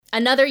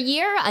Another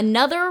year,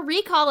 another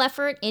recall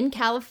effort in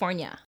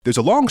California. There's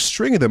a long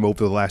string of them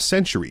over the last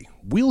century.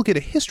 We'll get a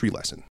history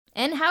lesson.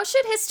 And how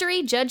should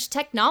history judge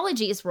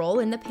technology's role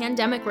in the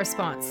pandemic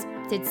response?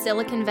 Did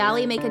Silicon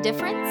Valley make a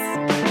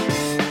difference?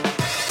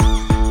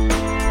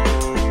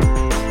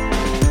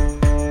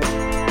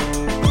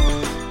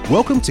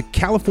 Welcome to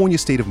California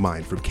State of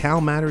Mind from Cal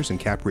Matters and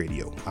Cap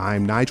Radio.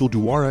 I'm Nigel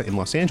Duara in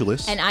Los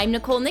Angeles. And I'm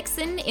Nicole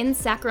Nixon in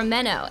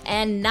Sacramento.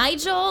 And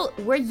Nigel,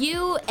 were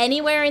you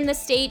anywhere in the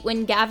state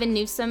when Gavin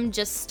Newsom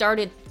just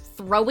started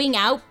throwing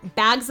out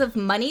bags of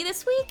money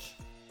this week?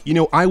 You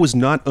know, I was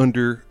not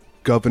under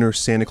Governor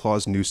Santa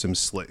Claus Newsom's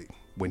sleigh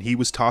when he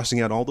was tossing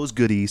out all those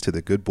goodies to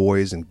the good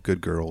boys and good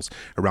girls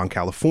around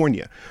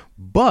California.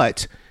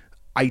 But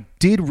I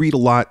did read a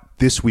lot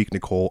this week,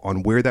 Nicole,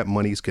 on where that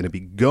money is going to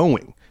be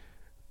going.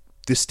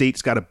 This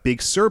state's got a big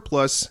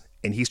surplus,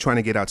 and he's trying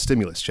to get out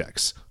stimulus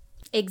checks.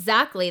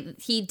 Exactly.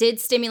 He did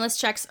stimulus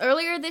checks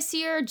earlier this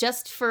year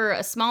just for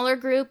a smaller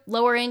group,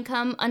 lower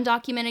income,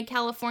 undocumented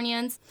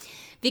Californians.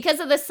 Because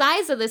of the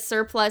size of this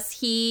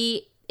surplus,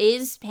 he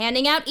is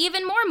handing out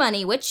even more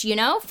money, which, you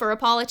know, for a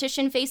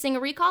politician facing a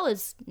recall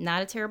is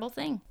not a terrible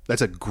thing.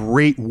 That's a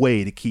great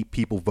way to keep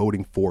people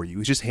voting for you.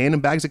 He's just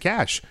handing bags of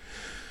cash.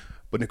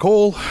 But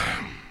Nicole,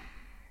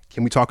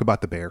 can we talk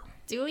about the bear?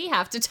 Do we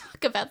have to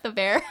talk about the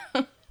bear?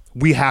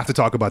 We have to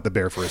talk about the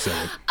bear for a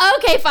second.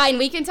 Okay, fine.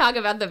 We can talk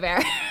about the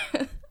bear.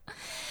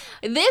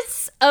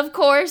 This, of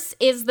course,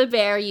 is the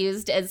bear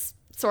used as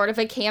sort of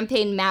a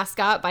campaign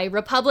mascot by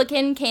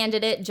Republican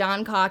candidate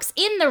John Cox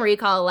in the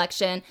recall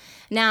election.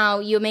 Now,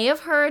 you may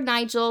have heard,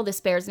 Nigel,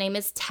 this bear's name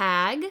is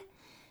Tag.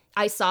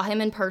 I saw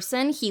him in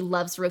person. He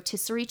loves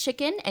rotisserie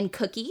chicken and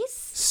cookies.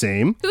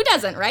 Same. Who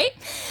doesn't, right?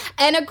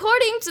 And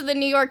according to the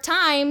New York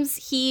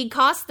Times, he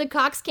cost the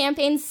Cox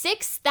campaign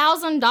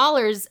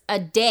 $6,000 a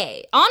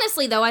day.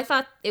 Honestly, though, I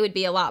thought it would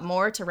be a lot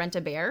more to rent a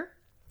bear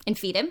and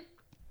feed him.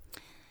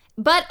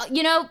 But,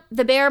 you know,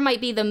 the bear might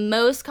be the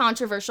most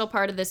controversial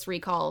part of this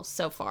recall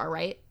so far,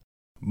 right?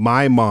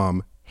 My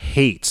mom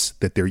hates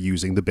that they're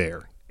using the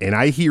bear, and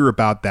I hear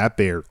about that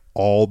bear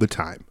all the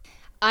time.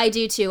 I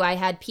do too. I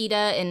had PETA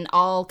and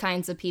all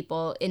kinds of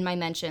people in my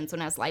mentions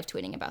when I was live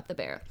tweeting about the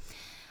bear.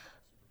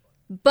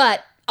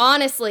 But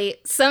honestly,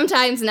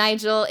 sometimes,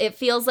 Nigel, it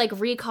feels like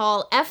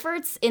recall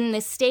efforts in the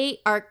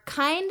state are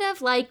kind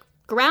of like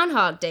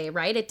Groundhog Day,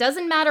 right? It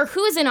doesn't matter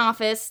who's in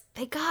office,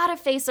 they gotta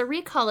face a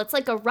recall. It's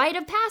like a rite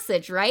of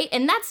passage, right?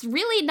 And that's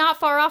really not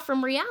far off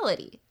from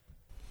reality.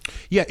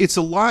 Yeah, it's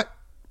a lot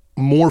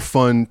more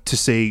fun to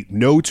say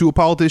no to a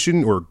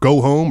politician or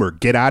go home or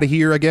get out of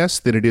here, I guess,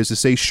 than it is to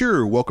say,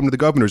 sure, welcome to the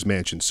governor's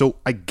mansion. So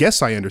I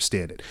guess I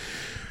understand it.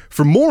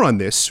 For more on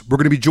this, we're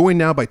going to be joined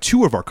now by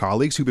two of our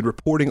colleagues who've been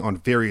reporting on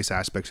various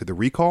aspects of the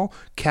recall.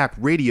 Cap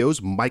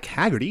Radio's Mike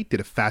Haggerty did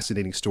a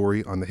fascinating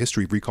story on the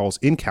history of recalls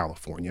in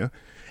California.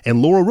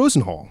 And Laurel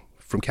Rosenhall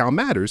from Cal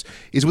Matters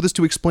is with us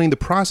to explain the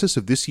process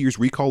of this year's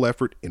recall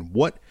effort and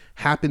what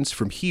happens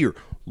from here.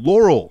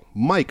 Laurel,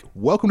 Mike,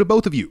 welcome to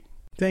both of you.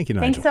 Thank you,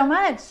 Nigel. Thanks so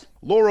much.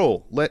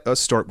 Laurel, let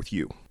us start with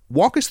you.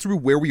 Walk us through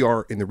where we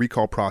are in the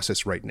recall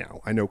process right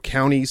now. I know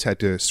counties had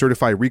to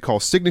certify recall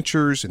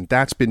signatures, and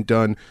that's been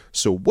done.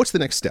 So what's the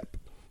next step?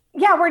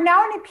 Yeah, we're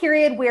now in a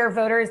period where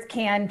voters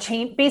can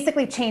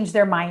basically change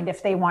their mind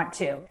if they want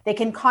to. They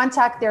can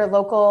contact their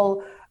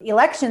local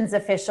elections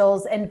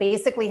officials and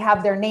basically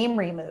have their name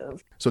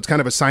removed. So it's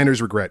kind of a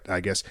signer's regret, I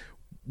guess.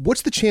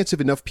 What's the chance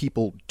of enough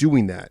people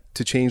doing that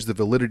to change the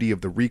validity of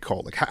the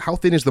recall? Like, how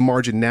thin is the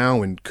margin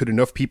now, and could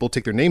enough people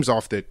take their names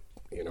off that,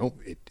 you know,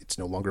 it's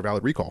no longer a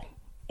valid recall?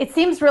 It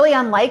seems really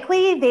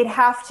unlikely. They'd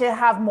have to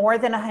have more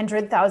than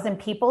 100,000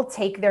 people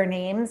take their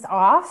names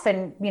off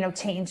and, you know,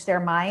 change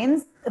their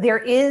minds. There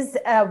is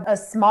a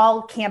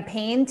small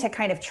campaign to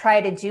kind of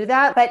try to do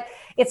that, but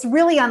it's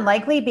really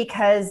unlikely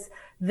because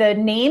the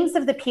names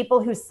of the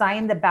people who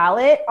signed the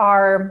ballot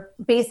are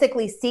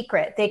basically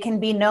secret. They can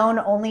be known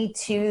only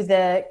to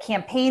the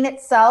campaign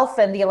itself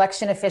and the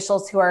election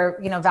officials who are,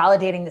 you know,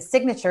 validating the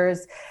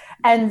signatures.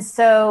 And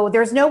so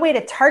there's no way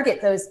to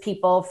target those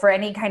people for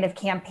any kind of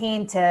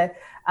campaign to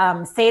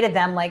say to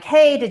them like,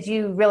 hey, did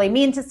you really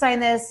mean to sign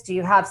this? Do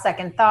you have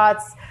second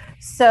thoughts?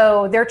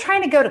 So they're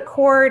trying to go to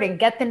court and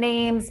get the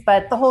names,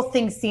 but the whole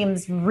thing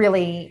seems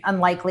really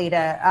unlikely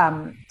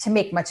to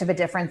make much of a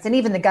difference. And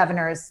even the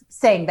governor is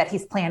saying that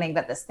he's planning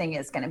that this thing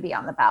is going to be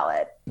on the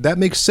ballot. That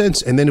makes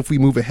sense. And then if we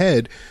move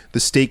ahead,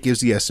 the state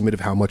gives the estimate of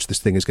how much this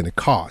thing is going to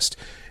cost.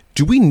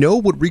 Do we know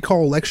what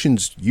recall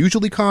elections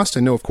usually cost?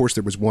 I know, of course,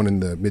 there was one in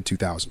the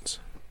mid-2000s.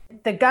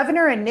 The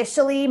governor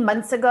initially,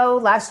 months ago,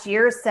 last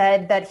year,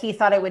 said that he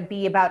thought it would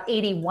be about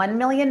 $81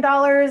 million.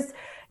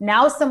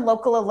 Now some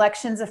local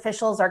elections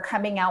officials are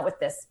coming out with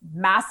this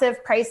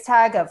massive price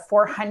tag of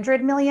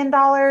 $400 million.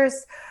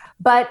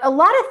 But a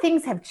lot of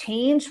things have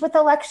changed with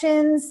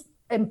elections,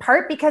 in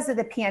part because of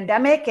the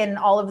pandemic and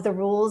all of the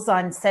rules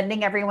on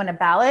sending everyone a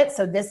ballot.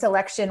 So this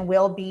election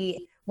will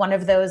be one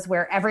of those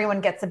where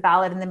everyone gets a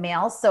ballot in the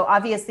mail. So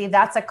obviously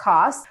that's a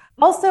cost.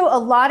 Also, a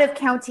lot of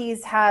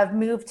counties have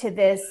moved to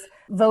this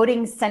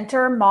voting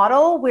center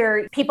model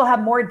where people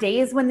have more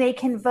days when they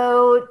can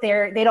vote.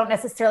 They don't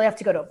necessarily have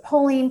to go to a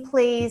polling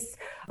place,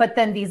 but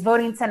then these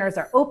voting centers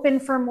are open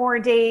for more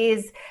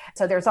days.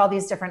 So there's all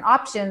these different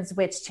options,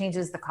 which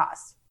changes the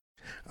cost.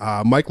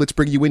 Mike, let's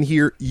bring you in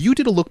here. You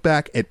did a look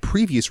back at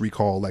previous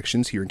recall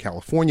elections here in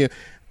California.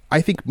 I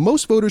think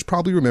most voters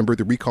probably remember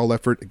the recall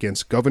effort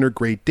against Governor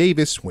Gray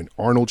Davis when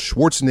Arnold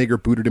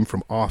Schwarzenegger booted him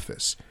from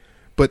office.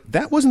 But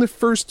that wasn't the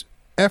first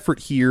effort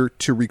here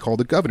to recall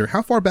the governor.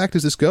 How far back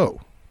does this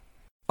go?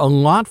 A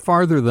lot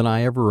farther than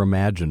I ever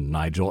imagined,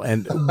 Nigel.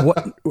 And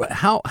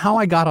how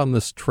I got on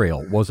this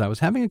trail was I was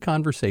having a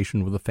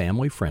conversation with a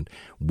family friend,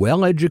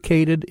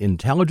 well-educated,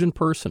 intelligent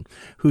person,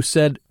 who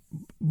said,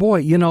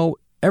 boy,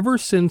 ever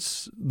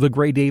since the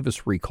Gray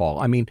Davis recall,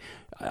 I mean,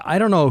 I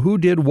don't know who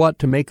did what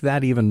to make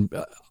that even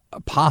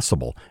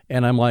possible.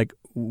 And I'm like,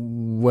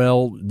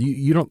 well,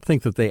 you don't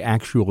think that they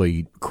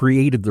actually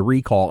created the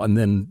recall and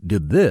then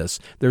did this.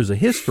 There's a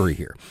history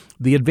here.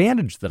 The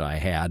advantage that I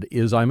had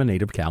is I'm a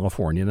native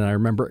Californian, and I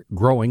remember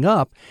growing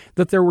up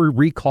that there were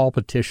recall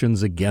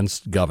petitions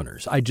against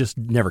governors. I just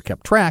never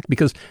kept track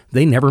because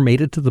they never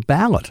made it to the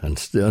ballot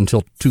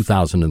until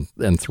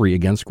 2003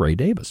 against Gray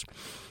Davis.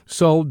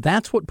 So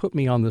that's what put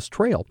me on this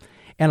trail.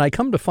 And I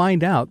come to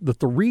find out that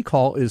the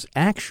recall is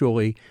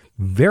actually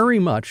very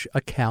much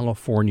a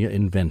California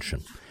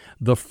invention.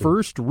 The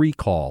first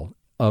recall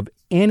of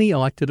any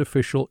elected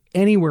official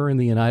anywhere in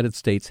the United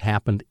States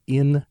happened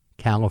in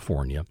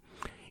California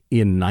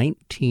in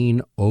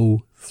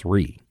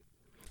 1903.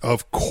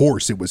 Of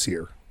course it was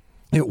here.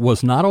 It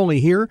was not only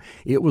here,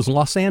 it was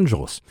Los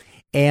Angeles.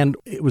 And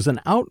it was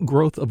an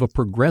outgrowth of a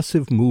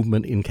progressive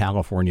movement in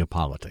California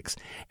politics.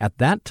 At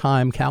that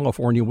time,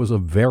 California was a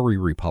very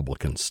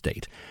Republican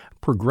state.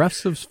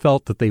 Progressives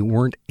felt that they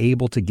weren't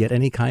able to get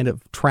any kind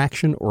of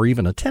traction or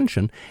even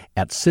attention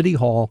at City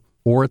Hall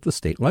or at the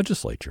state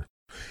legislature.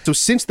 So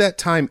since that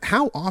time,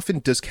 how often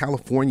does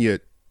California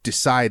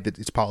decide that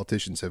its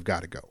politicians have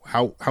got to go?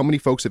 How many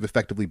folks have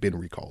effectively been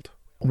recalled?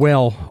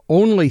 Well,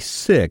 only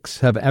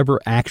 6 have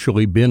ever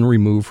actually been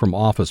removed from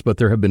office, but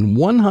there have been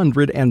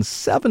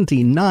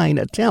 179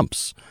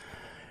 attempts.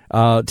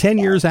 10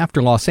 years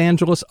after Los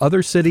Angeles,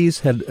 other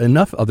cities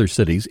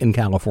in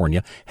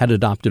California had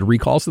adopted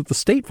recalls that the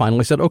state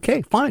finally said,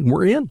 okay, fine,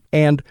 we're in.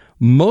 And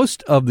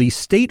most of the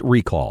state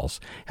recalls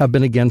have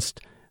been against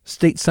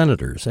state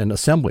senators and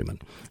assemblymen.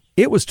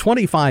 It was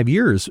 25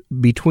 years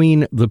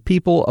between the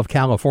people of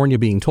California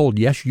being told,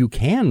 yes, you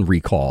can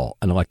recall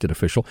an elected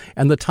official,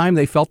 and the time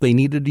they felt they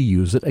needed to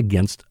use it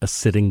against a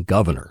sitting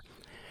governor.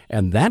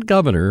 And that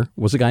governor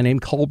was a guy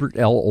named Culbert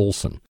L.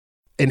 Olson.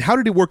 And how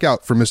did it work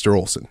out for Mr.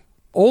 Olson?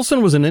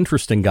 Olson was an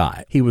interesting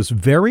guy. He was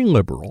very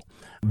liberal,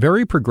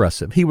 very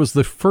progressive. He was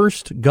the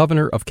first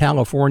governor of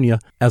California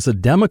as a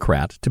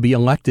Democrat to be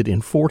elected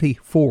in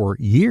 44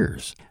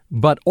 years.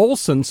 But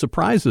Olson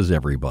surprises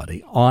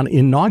everybody on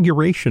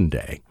Inauguration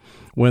Day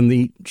when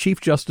the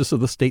Chief Justice of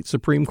the state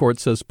Supreme Court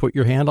says, put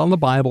your hand on the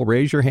Bible,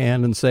 raise your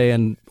hand and say,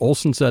 and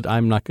Olson said,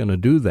 I'm not going to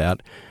do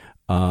that.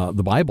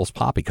 The Bible's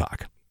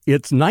poppycock.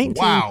 It's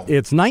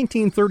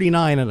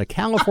 1939, and a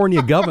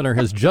California governor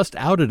has just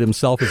outed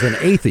himself as an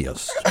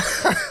atheist.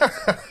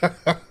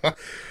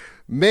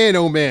 Man,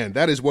 oh man,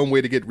 that is one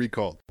way to get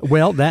recalled.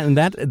 Well,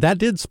 that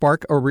did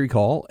spark a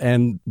recall,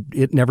 and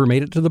it never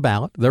made it to the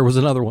ballot. There was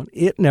another one.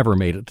 It never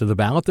made it to the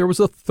ballot. There was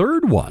a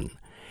third one,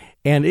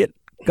 and it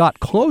got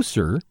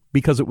closer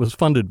because it was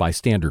funded by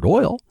Standard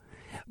Oil,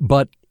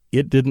 but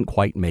it didn't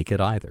quite make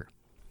it either.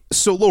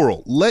 So,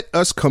 Laurel, let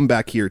us come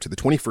back here to the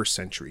 21st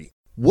century.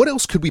 What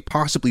else could we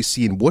possibly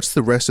see, and what's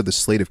the rest of the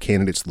slate of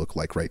candidates look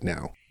like right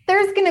now?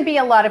 There's going to be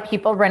a lot of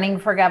people running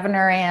for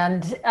governor,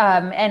 and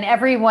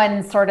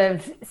everyone sort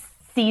of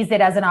sees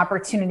it as an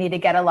opportunity to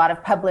get a lot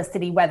of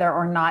publicity, whether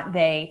or not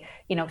they,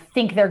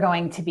 think they're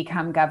going to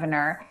become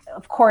governor.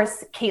 Of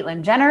course,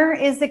 Caitlyn Jenner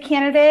is a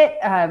candidate.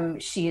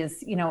 She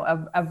is,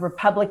 a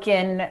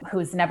Republican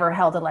who's never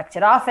held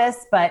elected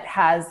office, but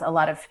has a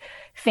lot of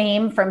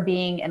fame from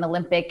being an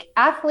Olympic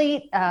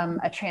athlete,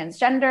 a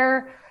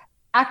transgender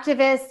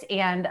activist,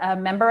 and a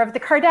member of the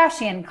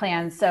Kardashian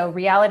clan. So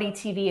reality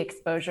TV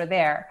exposure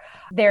there.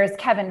 There's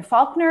Kevin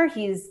Faulconer.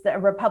 He's the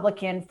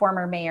Republican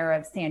former mayor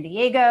of San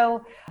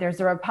Diego. There's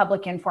a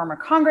Republican former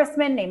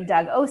congressman named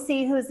Doug Ose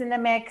who's in the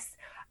mix.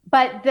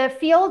 But the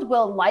field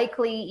will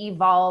likely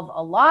evolve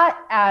a lot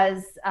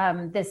as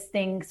this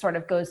thing sort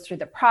of goes through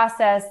the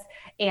process.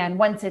 And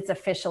once it's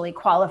officially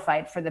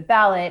qualified for the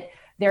ballot,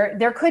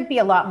 there could be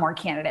a lot more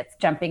candidates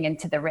jumping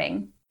into the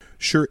ring.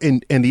 Sure.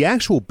 And the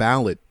actual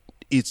ballot,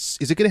 is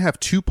it going to have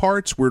 2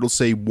 parts where it'll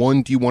say,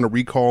 1, do you want to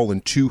recall,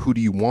 and 2, who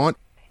do you want?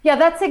 Yeah,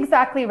 that's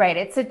exactly right.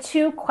 It's a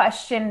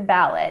 2-question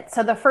ballot.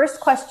 So the first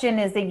question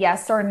is a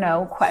yes or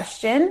no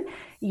question.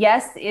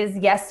 Yes is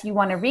yes, you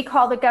want to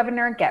recall the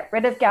governor, get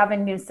rid of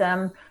Gavin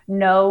Newsom.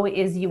 No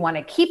is you want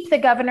to keep the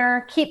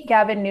governor, keep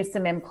Gavin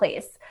Newsom in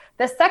place.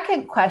 The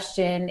second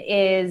question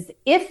is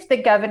if the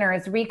governor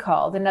is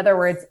recalled, in other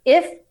words,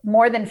 if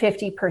more than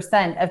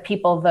 50% of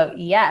people vote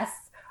yes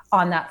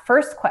on that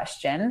first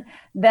question,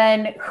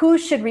 then who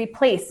should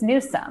replace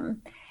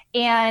Newsom?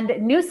 And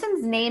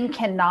Newsom's name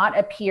cannot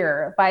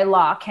appear by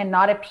law,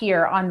 cannot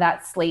appear on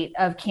that slate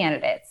of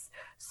candidates.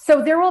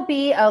 So there will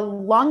be a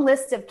long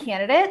list of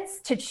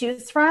candidates to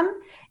choose from,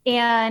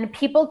 and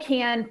people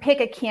can pick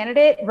a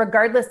candidate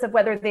regardless of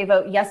whether they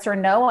vote yes or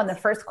no on the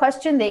first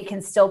question. They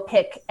can still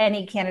pick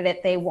any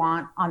candidate they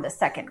want on the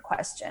second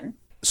question.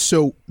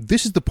 So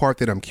this is the part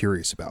that I'm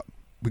curious about.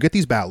 We get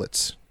these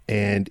ballots,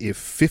 and if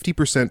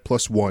 50%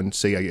 plus one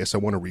say, I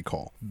want to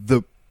recall,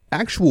 the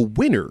actual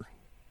winner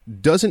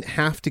doesn't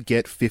have to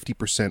get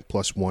 50%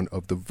 plus one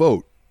of the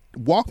vote.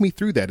 Walk me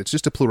through that. It's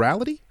just a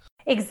plurality?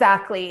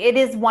 Exactly. It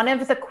is one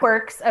of the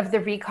quirks of the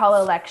recall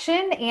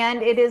election,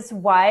 and it is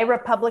why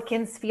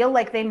Republicans feel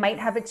like they might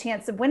have a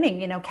chance of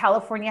winning. You know,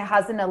 California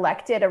hasn't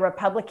elected a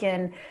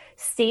Republican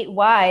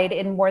statewide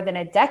in more than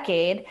a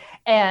decade,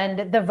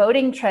 and the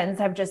voting trends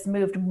have just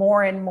moved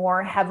more and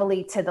more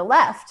heavily to the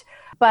left.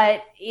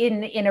 But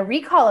in a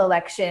recall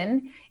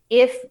election,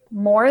 if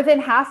more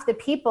than half the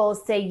people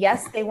say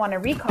yes, they want to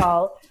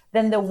recall,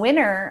 then the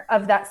winner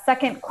of that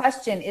second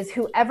question is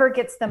whoever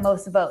gets the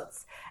most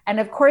votes. And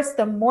of course,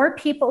 the more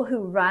people who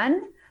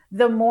run,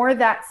 the more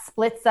that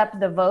splits up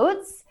the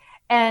votes,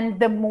 and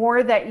the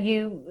more that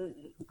you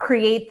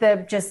create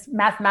the just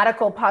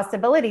mathematical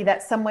possibility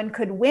that someone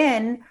could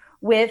win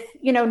with,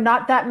 you know,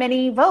 not that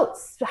many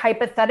votes.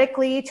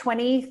 Hypothetically,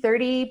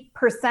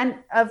 20-30%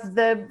 of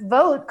the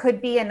vote could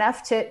be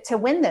enough to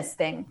win this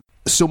thing.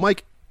 So,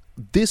 Mike,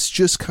 this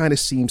just kind of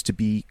seems to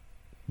be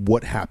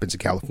what happens in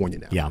California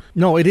now. Yeah,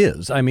 no, it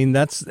is. I mean,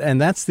 that's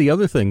the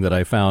other thing that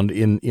I found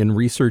in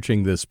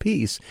researching this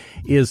piece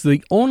is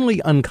the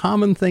only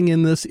uncommon thing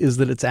in this is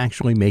that it's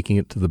actually making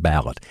it to the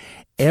ballot.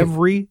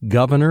 Every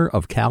governor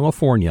of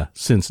California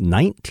since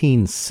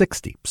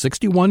 1960,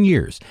 61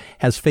 years,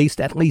 has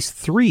faced at least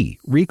 3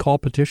 recall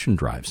petition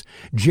drives.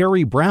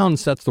 Jerry Brown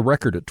sets the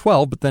record at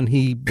 12, but then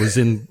he was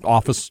in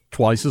office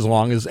twice as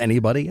long as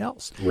anybody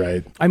else.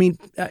 Right. I mean,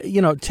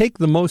 take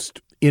the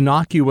most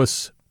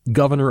innocuous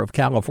governor of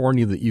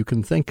California that you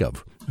can think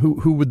of.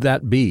 Who would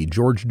that be?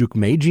 George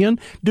Deukmejian?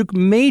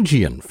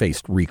 Deukmejian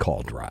faced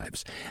recall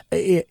drives.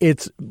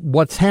 It's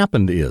what's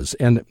happened is,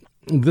 and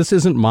this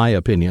isn't my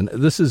opinion.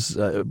 This is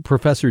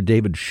Professor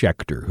David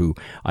Schechter, who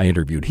I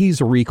interviewed.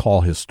 He's a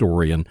recall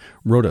historian,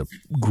 wrote a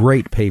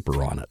great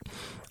paper on it.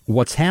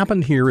 What's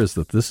happened here is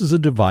that this is a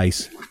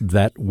device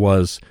that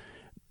was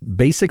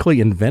basically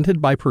invented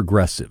by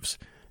progressives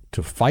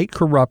to fight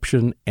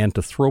corruption and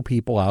to throw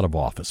people out of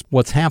office.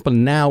 What's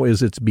happened now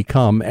is it's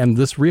become, and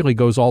this really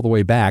goes all the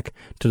way back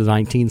to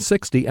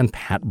 1960, and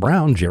Pat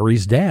Brown,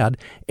 Jerry's dad,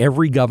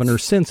 every governor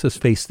since has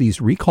faced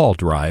these recall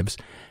drives.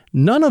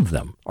 None of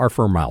them are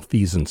for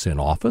malfeasance in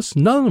office.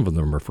 None of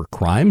them are for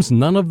crimes.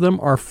 None of them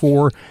are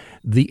for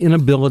the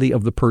inability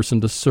of the person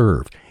to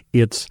serve.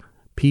 It's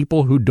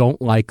people who don't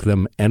like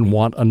them and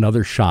want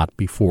another shot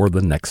before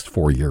the next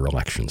 4-year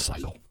election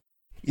cycle.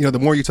 You know, the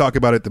more you talk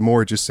about it, the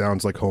more it just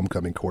sounds like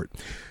homecoming court.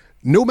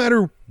 No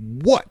matter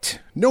what,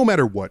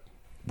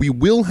 we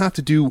will have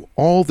to do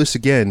all this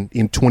again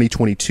in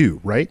 2022,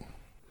 right?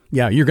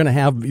 Yeah, you're going to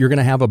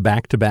have a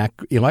back-to-back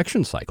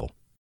election cycle.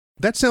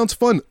 That sounds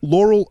fun.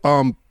 Laurel,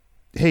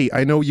 hey,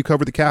 I know you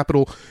cover the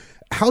Capitol.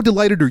 How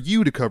delighted are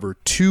you to cover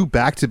 2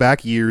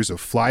 back-to-back years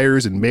of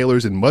flyers and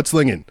mailers and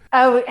mudslinging?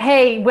 Oh,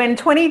 hey, when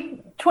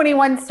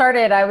 2021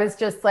 started, I was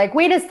just like,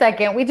 wait a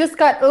second, we just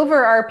got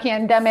over our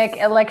pandemic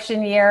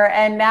election year,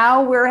 and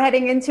now we're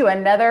heading into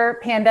another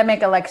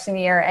pandemic election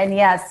year. And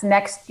yes,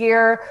 next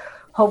year,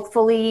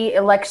 hopefully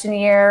election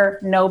year,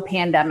 no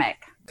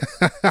pandemic.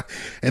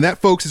 And that,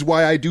 folks, is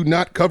why I do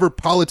not cover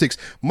politics.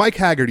 Mike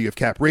Haggerty of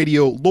Cap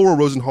Radio, Laurel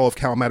Rosenhall of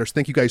Cal Matters.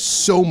 Thank you guys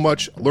so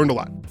much. I learned a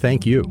lot.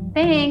 Thank you.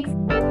 Thanks.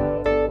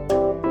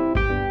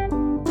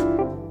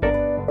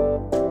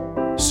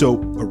 So,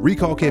 a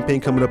recall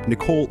campaign coming up.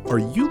 Nicole, are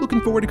you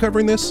looking forward to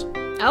covering this?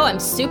 Oh, I'm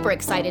super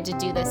excited to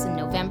do this in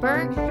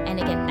November, and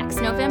again next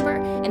November,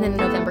 and then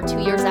November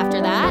 2 years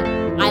after that.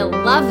 I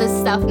love this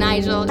stuff,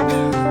 Nigel.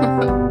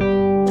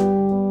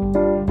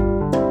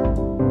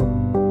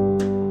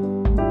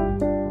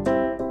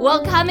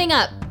 Well, coming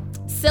up,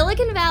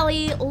 Silicon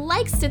Valley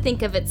likes to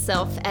think of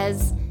itself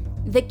as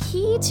the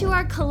key to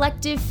our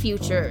collective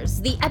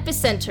futures, the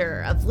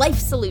epicenter of life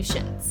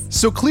solutions.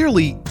 So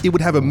clearly, it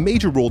would have a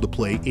major role to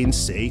play in,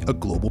 say, a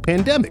global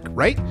pandemic,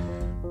 right?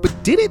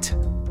 But did it?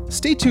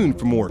 Stay tuned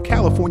for more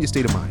California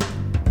State of Mind.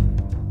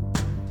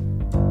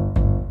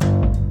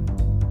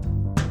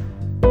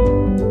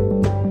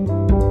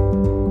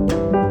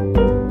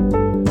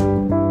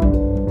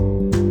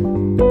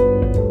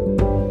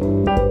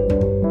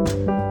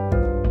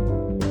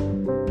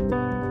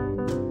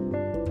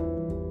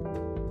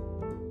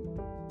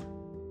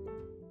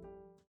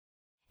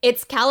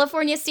 It's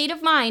California State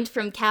of Mind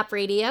from Cap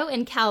Radio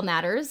and Cal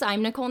Matters.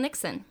 I'm Nicole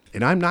Nixon.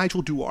 And I'm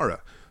Nigel Duara.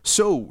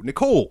 So,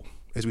 Nicole,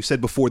 as we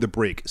said before the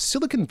break,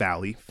 Silicon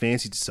Valley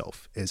fancies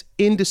itself as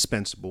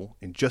indispensable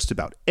in just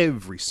about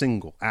every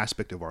single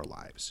aspect of our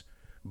lives.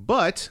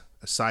 But,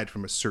 aside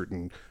from a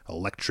certain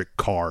electric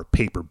car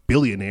paper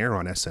billionaire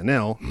on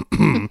SNL,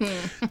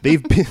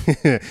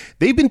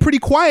 they've been pretty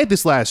quiet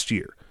this last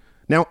year.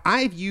 Now,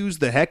 I've used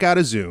the heck out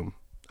of Zoom.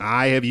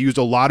 I have used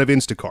a lot of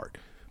Instacart,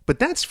 but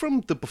that's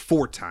from the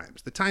before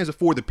times, the times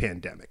before the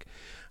pandemic.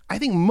 I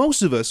think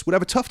most of us would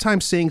have a tough time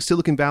saying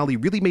Silicon Valley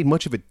really made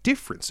much of a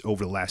difference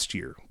over the last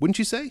year, wouldn't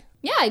you say?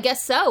 Yeah, I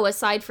guess so.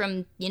 Aside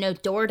from,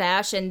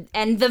 DoorDash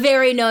and the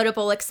very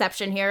notable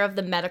exception here of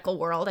the medical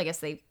world. I guess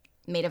they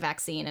made a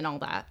vaccine and all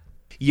that.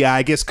 Yeah,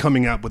 I guess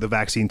coming up with a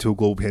vaccine to a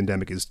global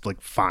pandemic is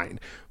fine.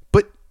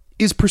 But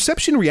is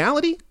perception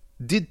reality?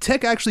 Did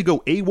tech actually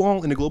go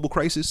AWOL in a global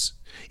crisis?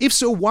 If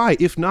so, why?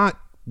 If not,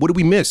 what did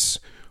we miss?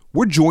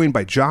 We're joined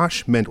by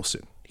Josh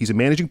Mendelson. He's a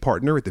managing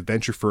partner at the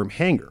venture firm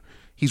Hanger.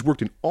 He's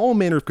worked in all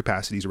manner of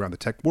capacities around the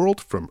tech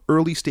world, from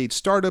early stage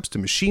startups to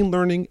machine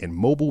learning and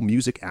mobile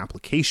music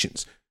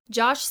applications.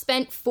 Josh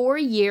spent 4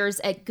 years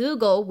at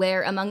Google,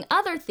 where, among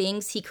other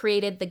things, he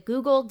created the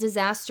Google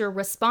Disaster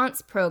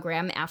Response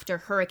Program after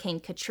Hurricane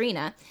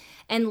Katrina.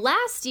 And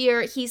last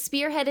year, he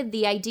spearheaded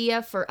the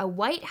idea for a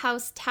White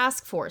House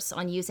task force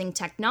on using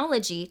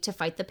technology to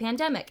fight the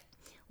pandemic.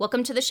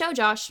 Welcome to the show,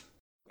 Josh.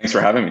 Thanks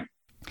for having me.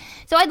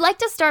 So I'd like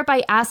to start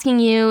by asking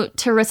you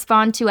to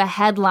respond to a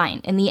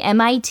headline in the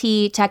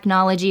MIT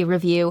Technology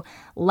Review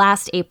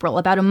last April,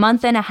 about a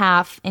month and a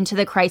half into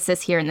the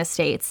crisis here in the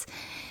States.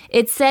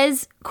 It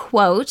says,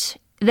 quote,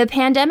 "The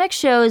pandemic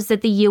shows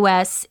that the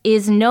U.S.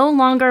 is no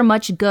longer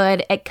much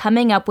good at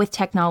coming up with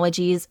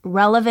technologies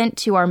relevant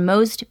to our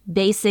most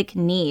basic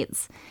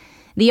needs."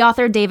 The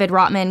author David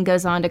Rotman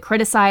goes on to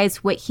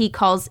criticize what he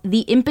calls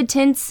the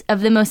impotence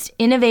of the most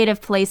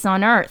innovative place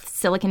on earth,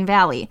 Silicon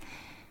Valley.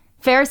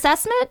 Fair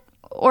assessment,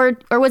 or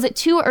was it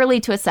too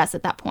early to assess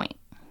at that point?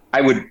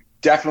 I would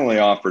definitely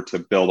offer to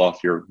build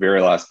off your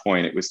very last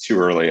point. It was too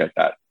early at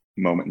that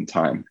moment in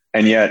time.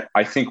 And yet,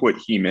 I think what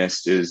he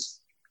missed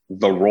is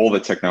the role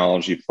that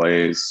technology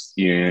plays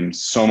in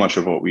so much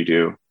of what we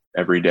do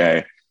every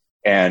day.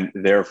 And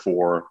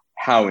therefore,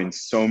 how in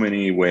so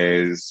many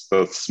ways,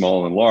 both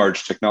small and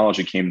large,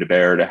 technology came to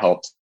bear to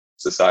help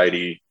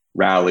society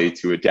rally,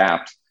 to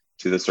adapt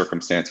to the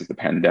circumstance of the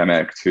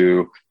pandemic,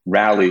 to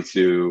rally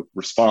to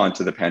respond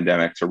to the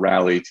pandemic, to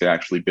rally to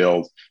actually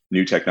build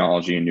new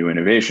technology and new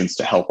innovations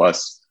to help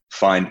us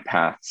find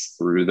paths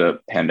through the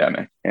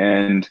pandemic.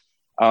 And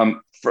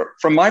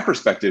from my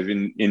perspective,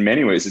 in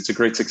many ways, it's a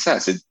great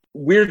success.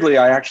 Weirdly,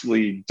 I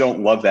actually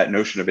don't love that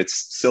notion of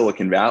it's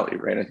Silicon Valley,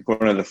 right? I think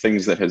one of the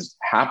things that has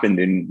happened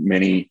in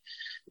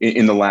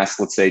the last,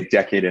 let's say,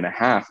 decade and a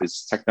half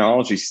is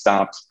technology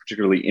stopped,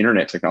 particularly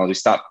internet technology,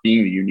 stopped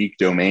being the unique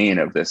domain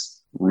of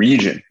this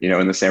region,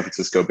 in the San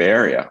Francisco Bay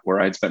Area, where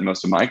I'd spent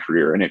most of my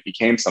career, and it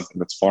became something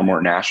that's far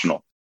more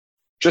national.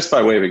 Just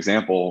by way of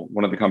example,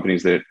 one of the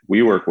companies that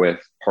we work with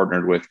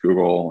partnered with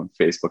Google and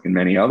Facebook and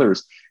many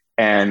others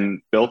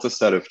and built a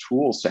set of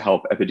tools to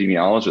help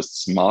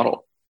epidemiologists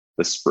model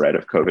the spread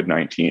of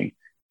COVID-19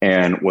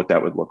 and what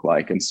that would look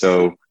like. And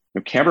so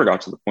Canberra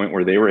got to the point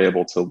where they were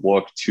able to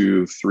look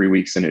 2-3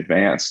 weeks in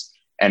advance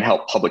and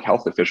help public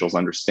health officials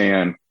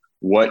understand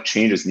what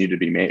changes needed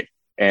to be made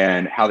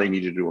and how they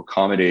needed to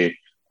accommodate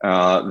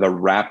the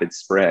rapid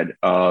spread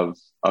of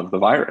the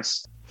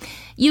virus.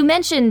 You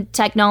mentioned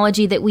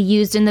technology that we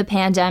used in the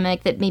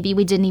pandemic that maybe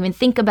we didn't even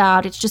think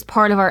about. It's just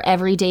part of our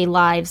everyday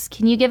lives.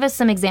 Can you give us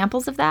some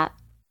examples of that?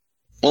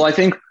 Well, I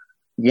think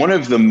one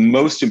of the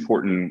most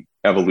important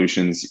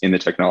evolutions in the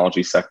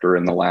technology sector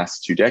in the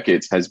last 2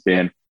 decades has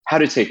been how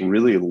to take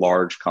really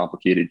large,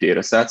 complicated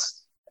data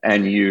sets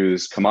and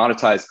use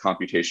commoditized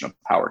computational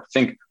power.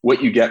 Think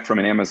what you get from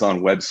an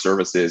Amazon Web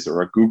Services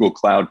or a Google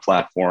Cloud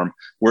platform,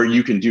 where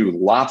you can do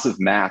lots of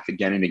math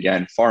again and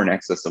again, far in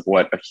excess of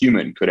what a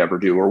human could ever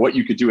do, or what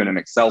you could do in an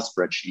Excel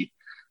spreadsheet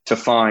to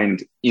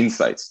find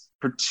insights,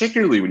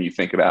 particularly when you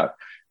think about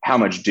how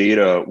much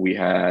data we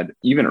had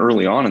even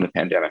early on in the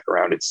pandemic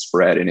around its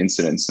spread and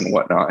incidence and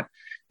whatnot.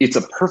 It's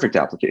a perfect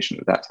application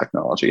of that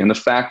technology. And the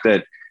fact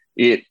that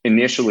it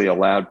initially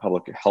allowed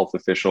public health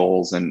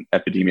officials and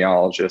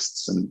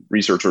epidemiologists and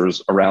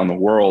researchers around the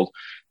world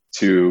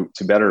to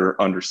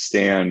better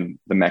understand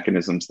the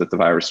mechanisms that the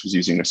virus was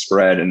using to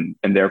spread and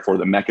therefore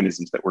the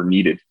mechanisms that were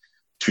needed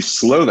to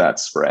slow that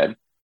spread.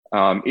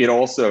 It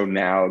also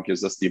now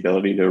gives us the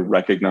ability to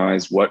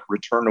recognize what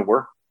return to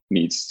work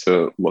needs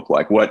to look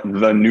like, what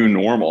the new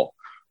normal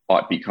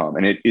ought to become.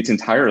 And it's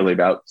entirely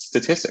about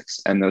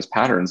statistics, and those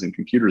patterns and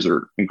computers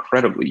are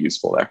incredibly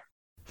useful there.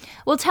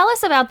 Well, tell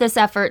us about this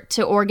effort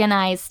to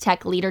organize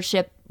tech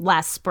leadership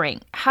last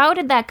spring. How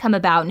did that come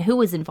about and who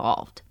was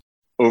involved?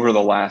 Over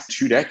the last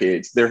 2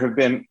 decades, there have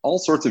been all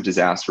sorts of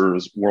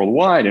disasters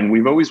worldwide, and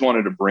we've always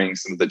wanted to bring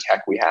some of the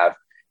tech we have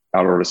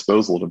at our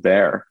disposal to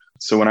bear.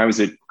 So when I was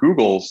at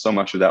Google, so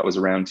much of that was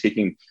around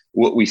taking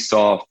what we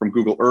saw from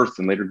Google Earth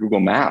and later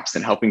Google Maps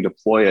and helping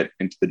deploy it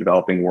into the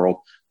developing world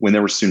when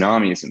there were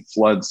tsunamis and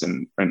floods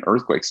and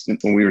earthquakes.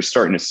 When we were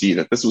starting to see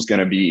that this was going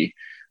to be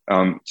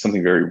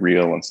something very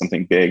real and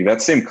something big,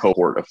 that same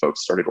cohort of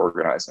folks started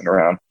organizing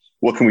around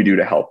what can we do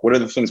to help? What are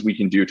the things we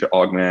can do to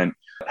augment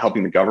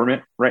helping the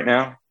government right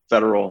now?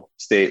 Federal,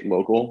 state,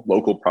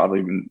 local probably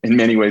in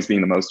many ways being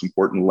the most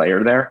important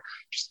layer there,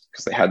 just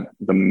because they had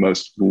the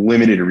most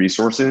limited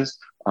resources.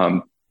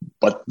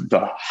 but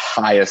the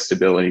highest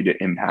ability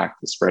to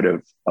impact the spread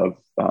of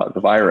the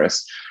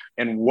virus.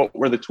 And what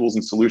were the tools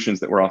and solutions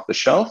that were off the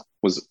shelf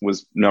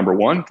was number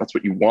one. That's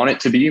what you want it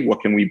to be.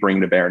 What can we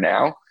bring to bear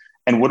now?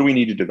 And what do we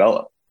need to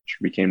develop? Which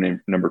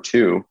became number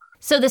two.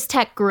 So this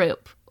tech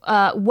group,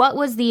 what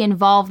was the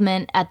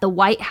involvement at the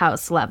White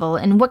House level,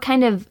 and what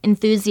kind of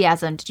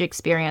enthusiasm did you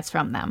experience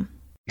from them?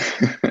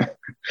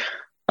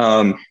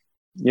 I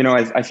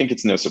think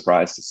it's no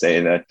surprise to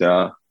say that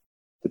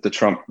the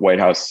Trump White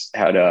House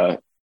had a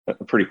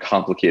pretty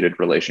complicated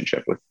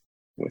relationship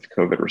with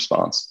COVID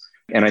response.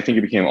 And I think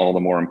it became all the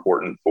more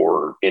important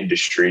for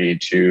industry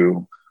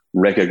to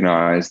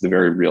recognize the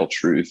very real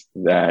truth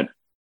that,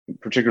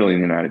 particularly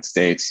in the United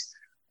States,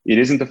 it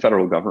isn't the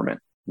federal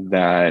government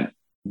that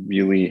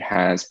really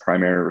has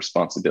primary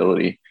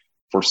responsibility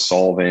for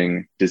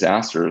solving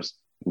disasters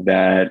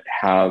that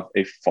have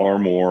a far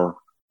more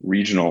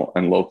regional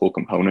and local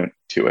component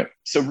to it.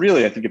 So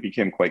really, I think it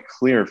became quite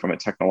clear from a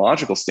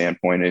technological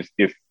standpoint,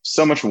 if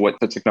so much of what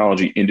the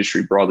technology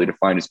industry broadly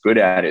defined is good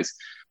at is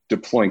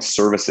deploying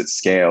service at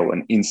scale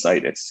and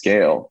insight at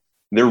scale,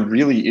 there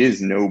really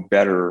is no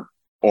better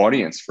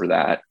audience for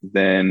that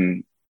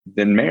than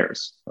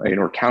mayors, right?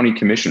 Or county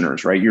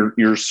commissioners, right?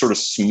 Your sort of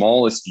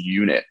smallest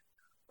unit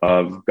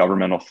of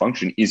governmental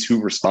function is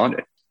who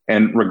responded.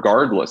 And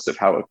regardless of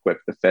how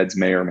equipped the feds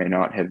may or may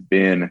not have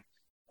been,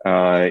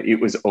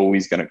 it was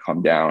always going to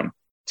come down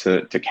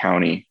to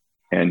county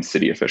and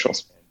city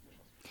officials.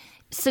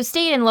 So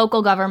state and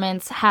local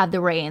governments have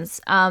the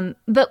reins.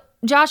 But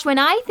Josh, when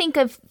I think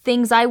of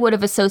things I would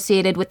have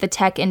associated with the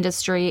tech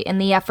industry in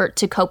the effort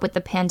to cope with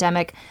the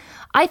pandemic,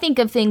 I think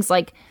of things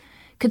like,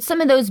 could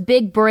some of those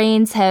big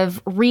brains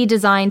have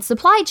redesigned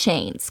supply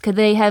chains? Could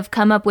they have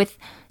come up with,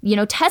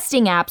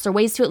 testing apps or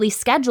ways to at least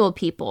schedule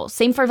people?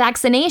 Same for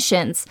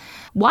vaccinations.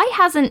 Why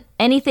hasn't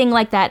anything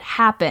like that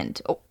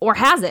happened? Or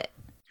has it?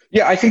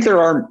 Yeah, I think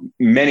there are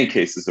many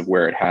cases of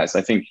where it has.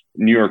 I think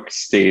New York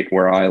State,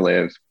 where I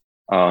live,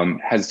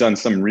 has done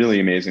some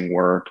really amazing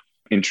work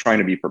in trying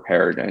to be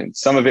prepared. And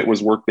some of it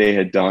was work they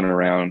had done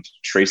around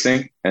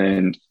tracing.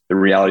 And the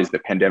reality is the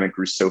pandemic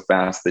grew so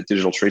fast that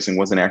digital tracing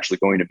wasn't actually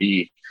going to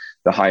be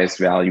the highest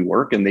value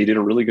work. And they did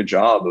a really good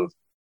job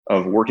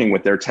of working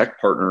with their tech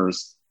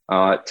partners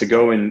to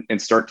go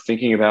and start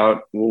thinking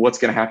about, well, what's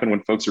going to happen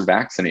when folks are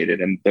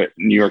vaccinated. And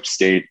New York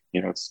State,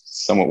 it's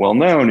somewhat well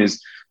known,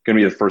 is going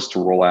to be the first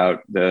to roll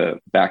out the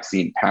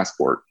vaccine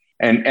passport.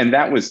 And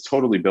that was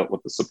totally built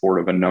with the support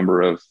of a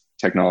number of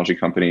technology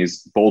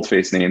companies,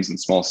 bold-faced names and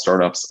small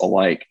startups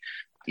alike.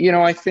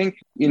 I think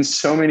in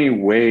so many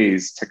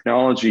ways,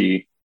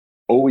 technology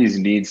always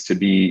needs to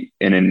be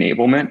an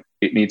enablement.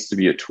 It needs to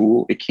be a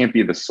tool. It can't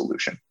be the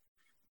solution.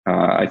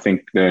 I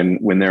think then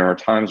when there are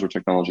times where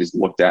technology is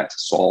looked at to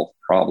solve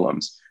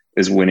problems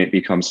is when it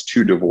becomes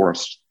too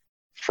divorced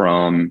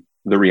from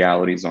the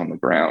realities on the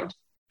ground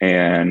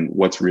and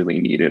what's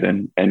really needed.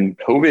 And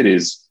COVID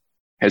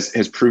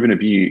has proven to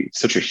be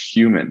such a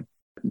human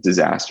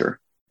disaster.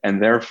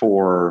 And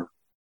therefore,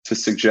 to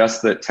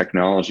suggest that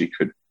technology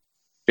could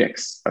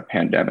fix a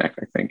pandemic,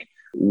 I think,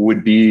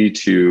 would be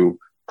to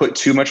put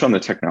too much on the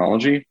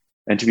technology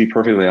and, to be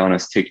perfectly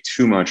honest, take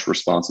too much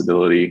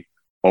responsibility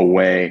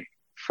away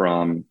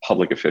from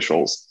public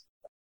officials.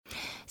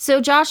 So,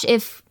 Josh,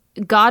 if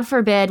God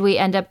forbid we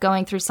end up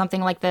going through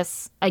something like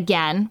this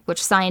again,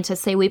 which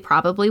scientists say we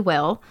probably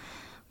will,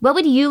 what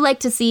would you like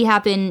to see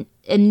happen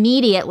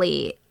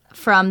immediately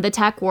from the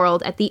tech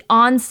world at the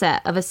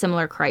onset of a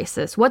similar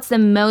crisis? What's the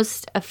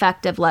most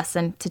effective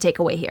lesson to take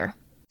away here?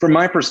 From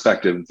my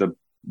perspective,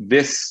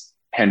 this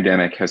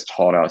pandemic has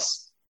taught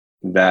us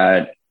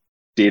that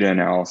data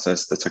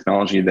analysis, the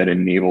technology that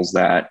enables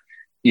that,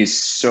 is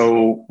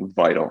so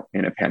vital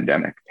in a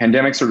pandemic.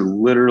 Pandemics are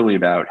literally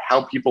about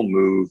how people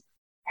move,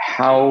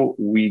 how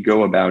we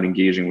go about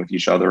engaging with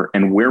each other,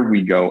 and where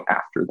we go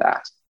after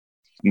that.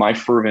 My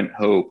fervent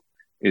hope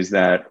is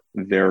that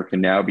there can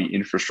now be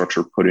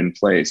infrastructure put in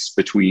place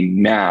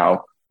between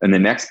now and the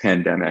next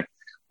pandemic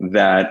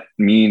that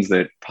means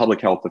that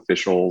public health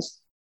officials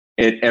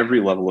at every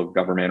level of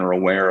government are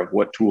aware of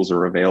what tools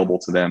are available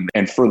to them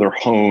and further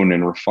hone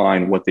and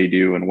refine what they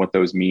do and what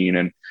those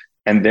mean,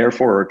 and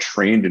therefore are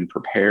trained and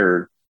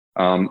prepared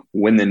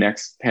when the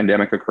next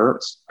pandemic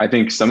occurs. I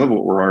think some of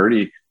what we're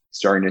already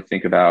starting to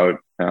think about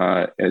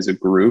as a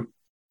group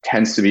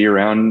tends to be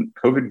around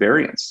COVID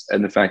variants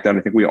and the fact that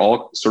I think we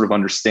all sort of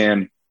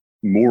understand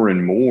more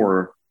and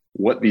more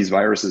what these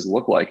viruses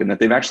look like and that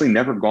they've actually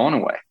never gone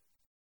away.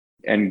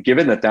 And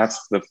given that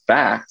that's the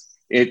fact,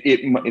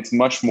 it's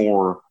much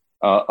more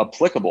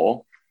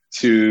applicable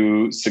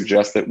to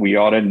suggest that we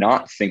ought to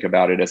not think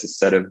about it as a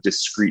set of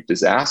discrete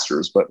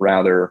disasters, but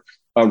rather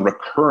a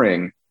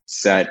recurring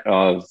set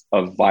of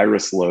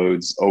virus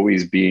loads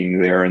always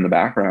being there in the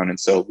background. And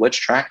so let's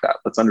track that,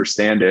 let's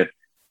understand it,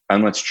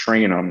 and let's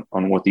train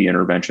on what the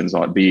interventions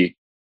ought to be.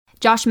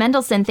 Josh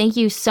Mendelson, thank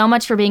you so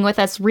much for being with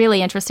us.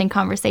 Really interesting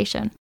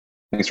conversation.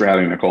 Thanks for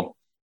having me, Nicole.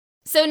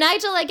 So,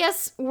 Nigel, I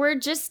guess we're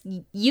just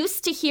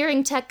used to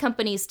hearing tech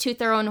companies toot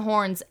their own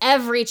horns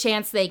every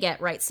chance they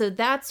get, right? So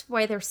that's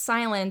why their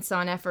silence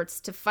on efforts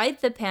to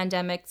fight the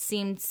pandemic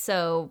seemed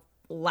so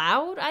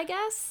loud, I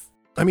guess?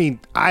 I mean,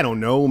 I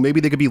don't know. Maybe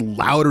they could be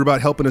louder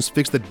about helping us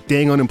fix the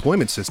dang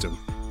unemployment system.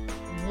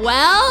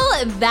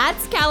 Well,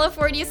 that's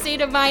California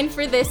State of Mind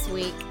for this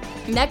week.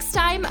 Next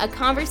time, a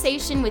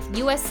conversation with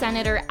U.S.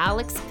 Senator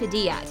Alex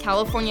Padilla,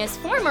 California's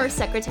former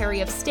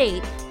Secretary of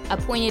State,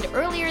 appointed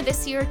earlier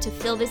this year to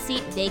fill the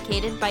seat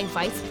vacated by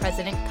Vice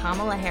President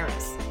Kamala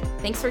Harris.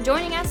 Thanks for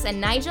joining us, and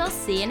Nigel,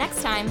 see you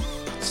next time.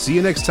 See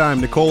you next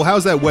time, Nicole.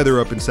 How's that weather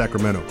up in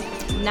Sacramento?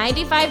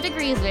 95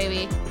 degrees,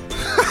 baby.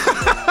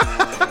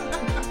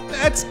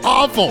 That's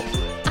awful.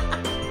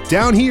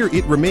 Down here,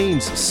 it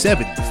remains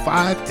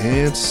 75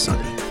 and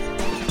sunny.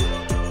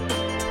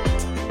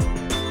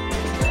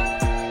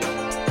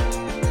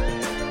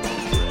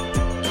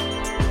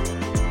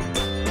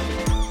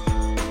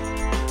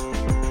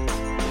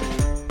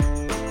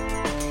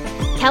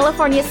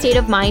 California State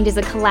of Mind is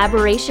a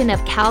collaboration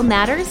of Cal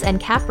Matters and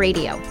Cap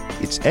Radio.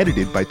 It's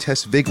edited by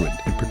Tess Vigland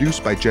and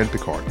produced by Jen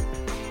Picard.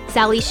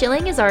 Sally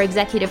Schilling is our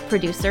executive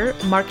producer.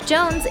 Mark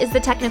Jones is the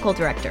technical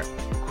director.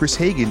 Chris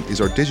Hagan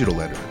is our digital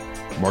editor.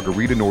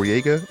 Margarita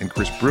Noriega and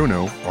Chris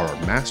Bruno are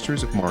our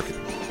masters of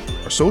marketing.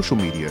 Our social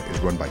media is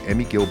run by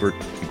Emmy Gilbert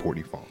and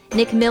Courtney Fong.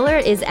 Nick Miller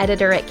is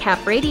editor at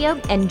Cap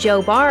Radio, and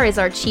Joe Barr is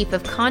our chief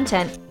of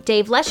content.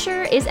 Dave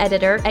Lesher is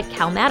editor at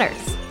Cal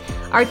Matters.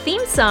 Our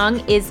theme song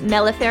is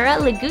Mellifera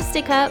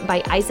Ligustica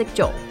by Isaac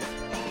Joel.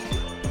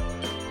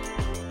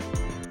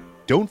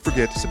 Don't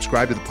forget to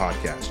subscribe to the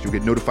podcast. You'll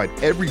get notified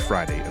every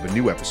Friday of a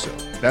new episode.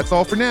 That's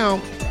all for now.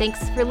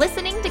 Thanks for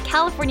listening to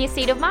California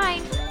State of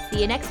Mind.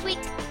 See you next week.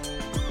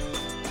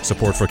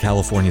 Support for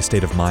California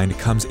State of Mind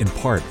comes in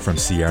part from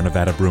Sierra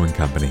Nevada Brewing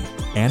Company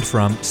and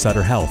from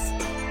Sutter Health.